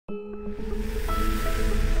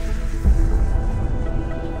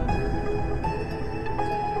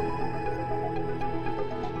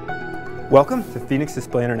Welcome to Phoenix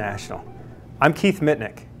Display International. I'm Keith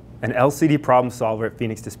Mitnick, an LCD problem solver at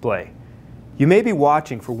Phoenix Display. You may be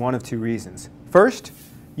watching for one of two reasons. First,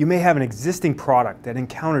 you may have an existing product that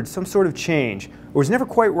encountered some sort of change or was never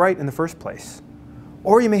quite right in the first place.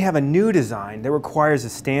 Or you may have a new design that requires a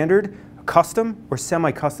standard, a custom, or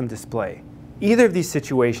semi-custom display. Either of these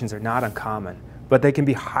situations are not uncommon, but they can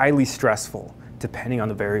be highly stressful depending on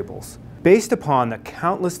the variables. Based upon the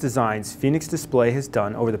countless designs Phoenix Display has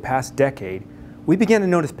done over the past decade, we began to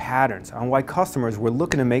notice patterns on why customers were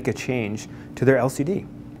looking to make a change to their LCD.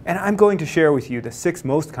 And I'm going to share with you the 6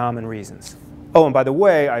 most common reasons. Oh, and by the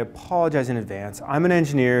way, I apologize in advance. I'm an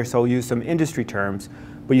engineer, so I'll use some industry terms,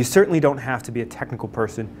 but you certainly don't have to be a technical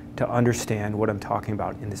person to understand what I'm talking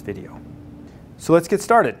about in this video. So let's get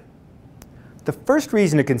started. The first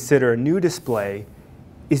reason to consider a new display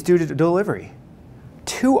is due to delivery.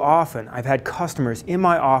 Too often, I've had customers in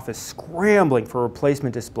my office scrambling for a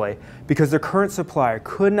replacement display because their current supplier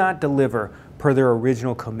could not deliver per their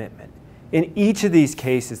original commitment. In each of these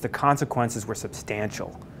cases, the consequences were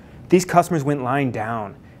substantial. These customers went lying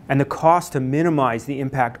down, and the cost to minimize the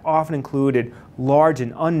impact often included large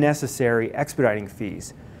and unnecessary expediting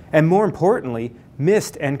fees, and more importantly,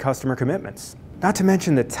 missed end customer commitments. Not to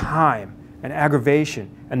mention the time and aggravation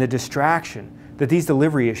and the distraction that these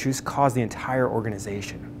delivery issues cause the entire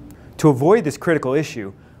organization. To avoid this critical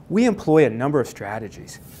issue, we employ a number of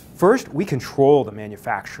strategies. First, we control the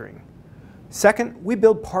manufacturing. Second, we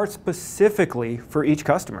build parts specifically for each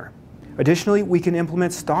customer. Additionally, we can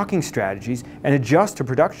implement stocking strategies and adjust to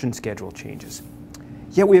production schedule changes.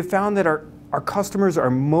 Yet we have found that our customers are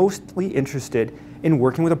mostly interested in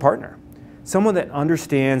working with a partner, someone that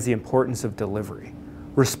understands the importance of delivery,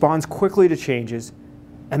 responds quickly to changes,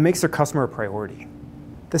 and makes their customer a priority.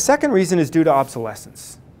 The second reason is due to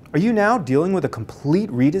obsolescence. Are you now dealing with a complete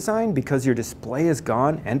redesign because your display has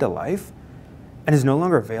gone end of life and is no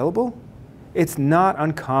longer available? It's not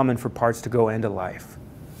uncommon for parts to go end of life.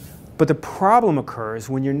 But the problem occurs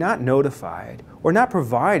when you're not notified or not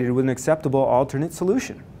provided with an acceptable alternate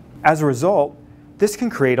solution. As a result, this can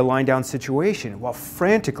create a line down situation while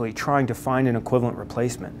frantically trying to find an equivalent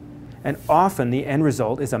replacement. And often the end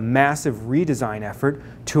result is a massive redesign effort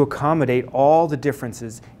to accommodate all the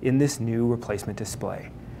differences in this new replacement display.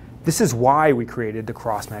 This is why we created the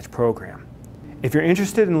Crossmatch program. If you're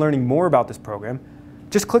interested in learning more about this program,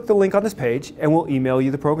 just click the link on this page and we'll email you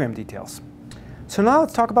the program details. So now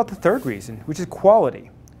let's talk about the third reason, which is quality.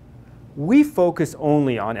 We focus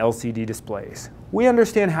only on LCD displays. We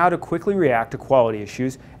understand how to quickly react to quality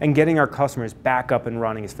issues and getting our customers back up and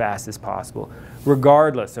running as fast as possible,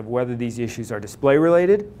 regardless of whether these issues are display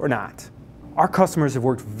related or not. Our customers have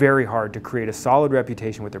worked very hard to create a solid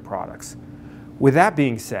reputation with their products. With that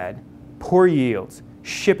being said, poor yields,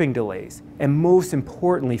 shipping delays, and most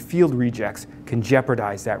importantly, field rejects can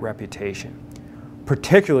jeopardize that reputation,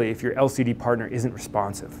 particularly if your LCD partner isn't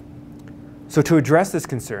responsive. So to address this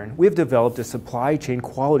concern, we have developed a supply chain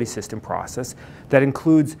quality system process that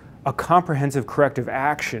includes a comprehensive corrective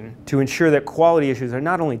action to ensure that quality issues are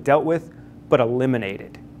not only dealt with, but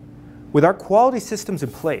eliminated. With our quality systems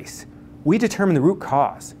in place, we determine the root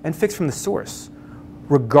cause and fix from the source,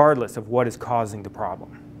 regardless of what is causing the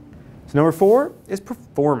problem. So number 4 is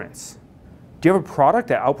performance. Do you have a product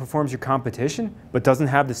that outperforms your competition but doesn't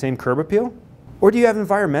have the same curb appeal? Or do you have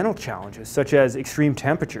environmental challenges such as extreme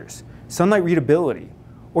temperatures, sunlight readability,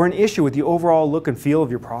 or an issue with the overall look and feel of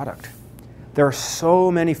your product? There are so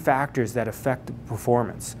many factors that affect the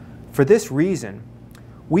performance. For this reason,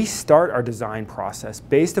 we start our design process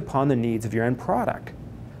based upon the needs of your end product.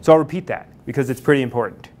 So I'll repeat that because it's pretty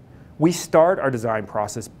important. We start our design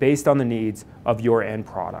process based on the needs of your end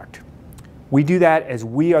product. We do that as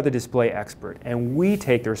we are the display expert and we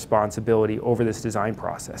take the responsibility over this design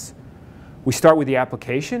process. We start with the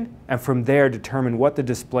application and from there determine what the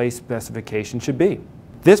display specification should be.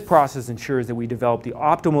 This process ensures that we develop the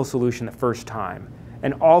optimal solution the first time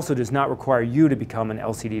and also does not require you to become an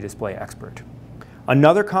LCD display expert.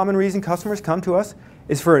 Another common reason customers come to us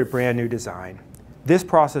is for a brand new design. This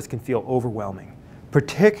process can feel overwhelming,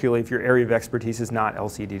 particularly if your area of expertise is not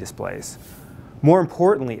LCD displays. More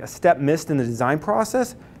importantly, a step missed in the design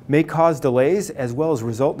process may cause delays as well as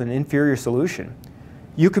result in an inferior solution.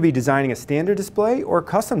 You could be designing a standard display or a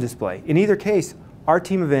custom display. In either case, our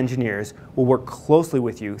team of engineers will work closely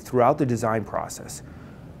with you throughout the design process.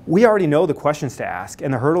 We already know the questions to ask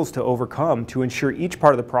and the hurdles to overcome to ensure each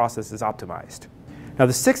part of the process is optimized. Now,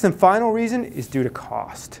 the 6th and final reason is due to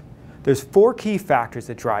cost. There's 4 key factors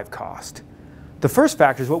that drive cost. The first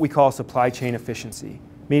factor is what we call supply chain efficiency,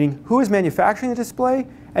 meaning who is manufacturing the display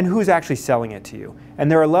and who's actually selling it to you.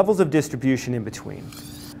 And there are levels of distribution in between.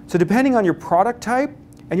 So depending on your product type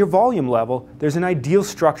and your volume level, there's an ideal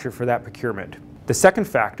structure for that procurement. The second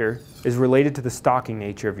factor is related to the stocking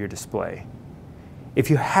nature of your display. If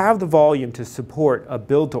you have the volume to support a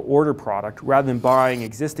build-to-order product rather than buying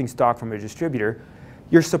existing stock from a distributor,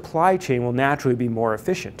 your supply chain will naturally be more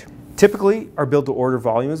efficient. Typically, our build-to-order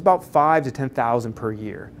volume is about 5,000 to 10,000 per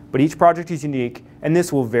year, but each project is unique and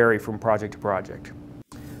this will vary from project to project.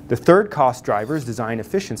 The third cost driver is design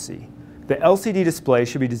efficiency. The LCD display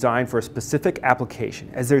should be designed for a specific application,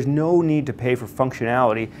 as there's no need to pay for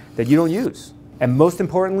functionality that you don't use. And most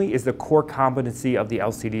importantly is the core competency of the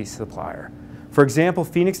LCD supplier. For example,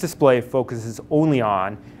 Phoenix Display focuses only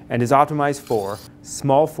on and is optimized for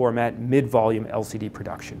small format, mid-volume LCD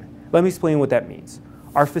production. Let me explain what that means.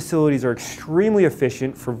 Our facilities are extremely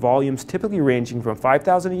efficient for volumes typically ranging from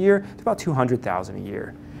 5,000 a year to about 200,000 a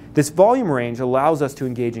year. This volume range allows us to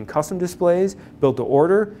engage in custom displays, built to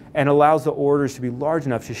order, and allows the orders to be large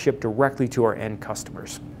enough to ship directly to our end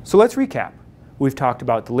customers. So let's recap. We've talked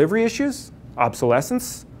about delivery issues,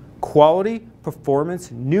 obsolescence, quality,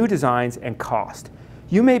 performance, new designs, and cost.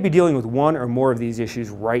 You may be dealing with one or more of these issues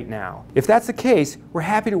right now. If that's the case, we're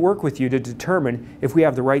happy to work with you to determine if we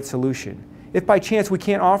have the right solution. If by chance we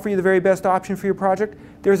can't offer you the very best option for your project,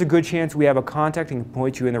 there's a good chance we have a contact and can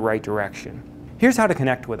point you in the right direction. Here's how to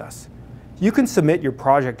connect with us. You can submit your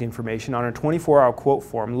project information on a 24-hour quote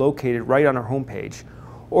form located right on our homepage.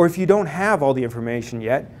 Or if you don't have all the information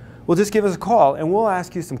yet, well, just give us a call and we'll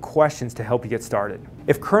ask you some questions to help you get started.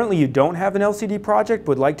 If currently you don't have an LCD project but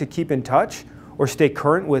would like to keep in touch or stay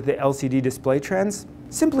current with the LCD display trends,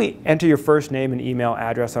 simply enter your first name and email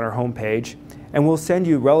address on our homepage and we'll send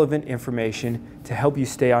you relevant information to help you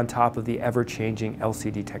stay on top of the ever-changing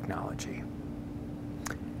LCD technology.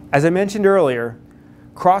 As I mentioned earlier,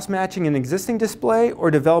 cross-matching an existing display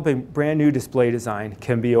or developing brand new display design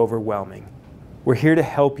can be overwhelming. We're here to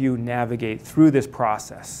help you navigate through this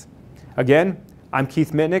process. Again, I'm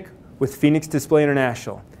Keith Mitnick with Phoenix Display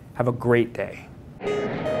International. Have a great day.